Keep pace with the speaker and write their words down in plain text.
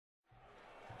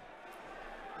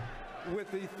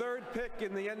With the third pick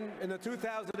in the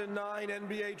 2009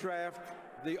 NBA Draft,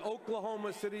 the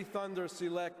Oklahoma City Thunder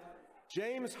select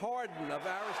James Harden of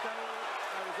Arizona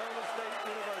State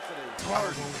University.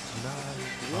 Harden,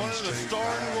 one of the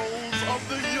starting roles of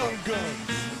the Young Guns.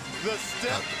 The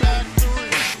step back three.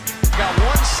 Got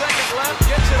 1 second left,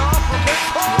 gets it off from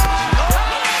mid-court.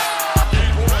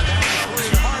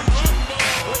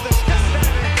 With the step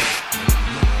back.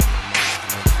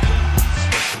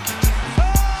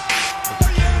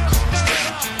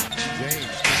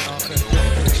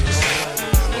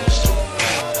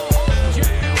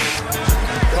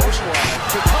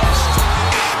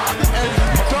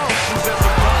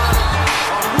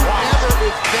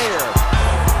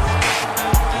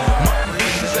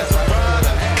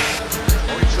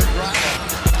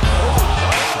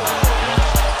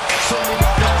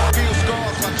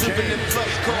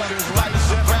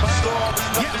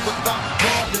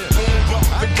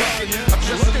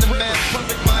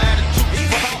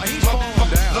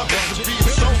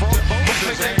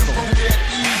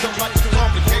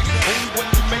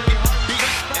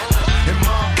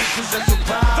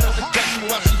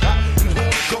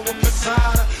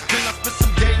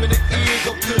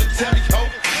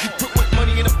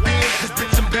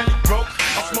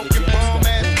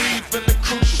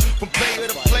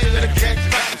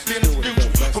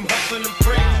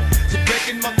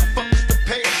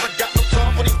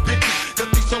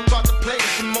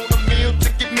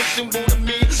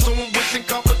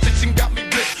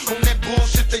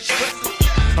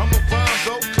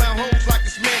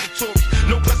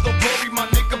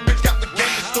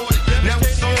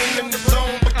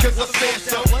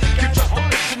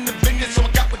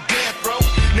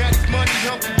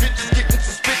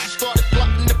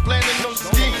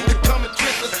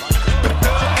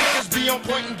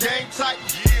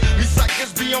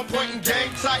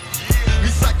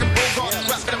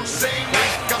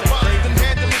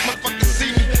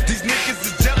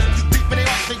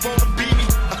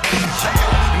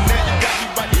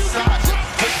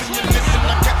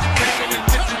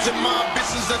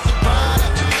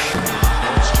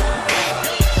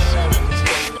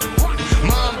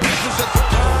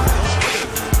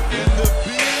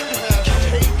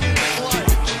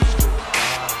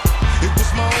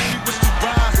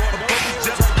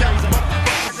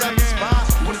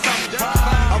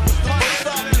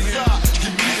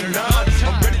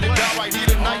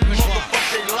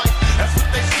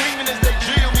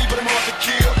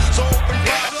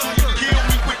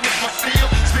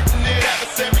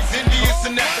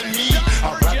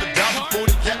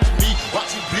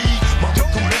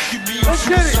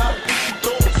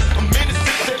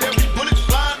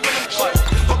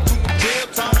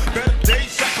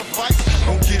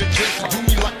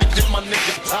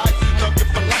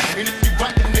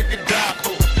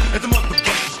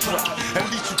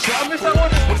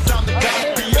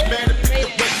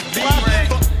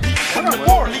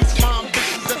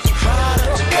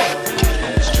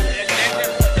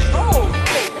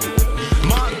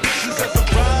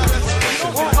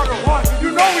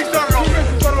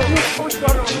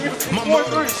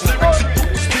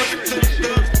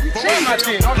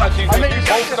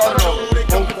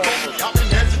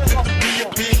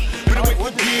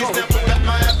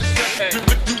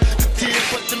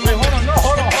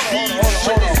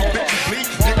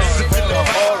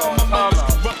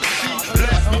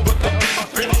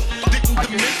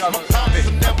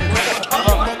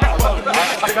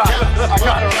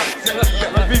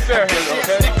 Let's be fair here,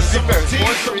 okay? Let's be fair.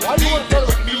 Why do you want to start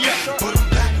with me?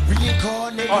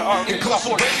 All right, stop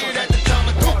for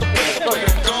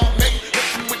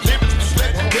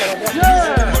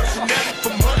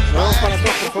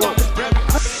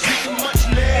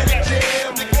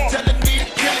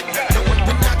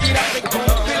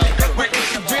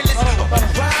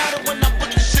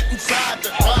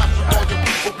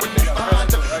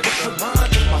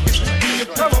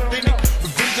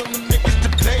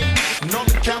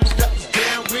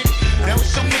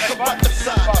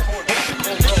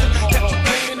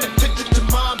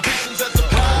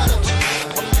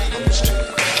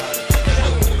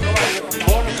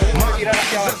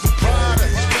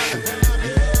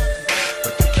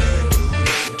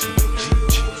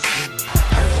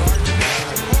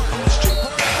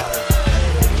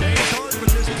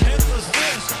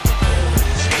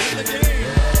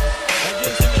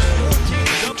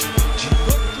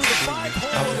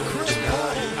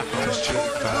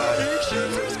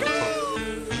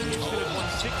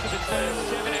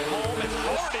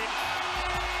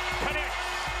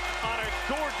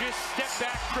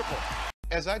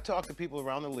As I talk to people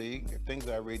around the league, things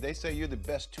I read, they say you're the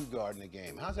best two guard in the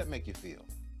game. How does that make you feel?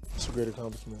 It's a great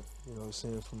accomplishment, you know,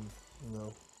 seeing from you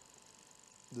know,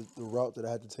 the route that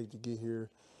I had to take to get here,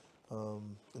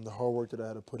 and the hard work that I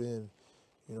had to put in.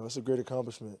 You know, it's a great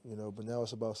accomplishment, you know, but now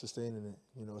it's about sustaining it.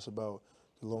 You know, it's about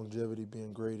the longevity,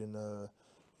 being great, and,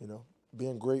 you know,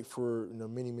 being great for, you know,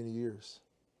 many, many years.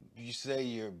 You say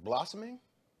you're blossoming?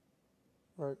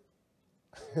 Right.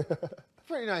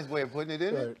 Pretty nice way of putting it,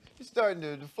 isn't Right. it? You're starting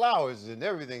to, the flowers and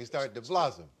everything is starting to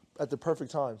blossom. At the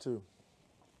perfect time, too.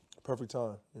 Perfect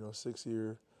time. You know, 6th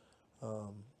year.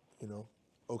 You know,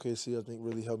 OKC, I think,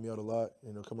 really helped me out a lot.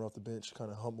 You know, coming off the bench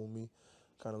kind of humbled me,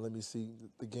 kind of let me see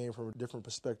the game from a different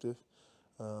perspective.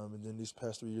 And then these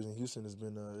past 3 years in Houston has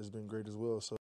been great as well. So.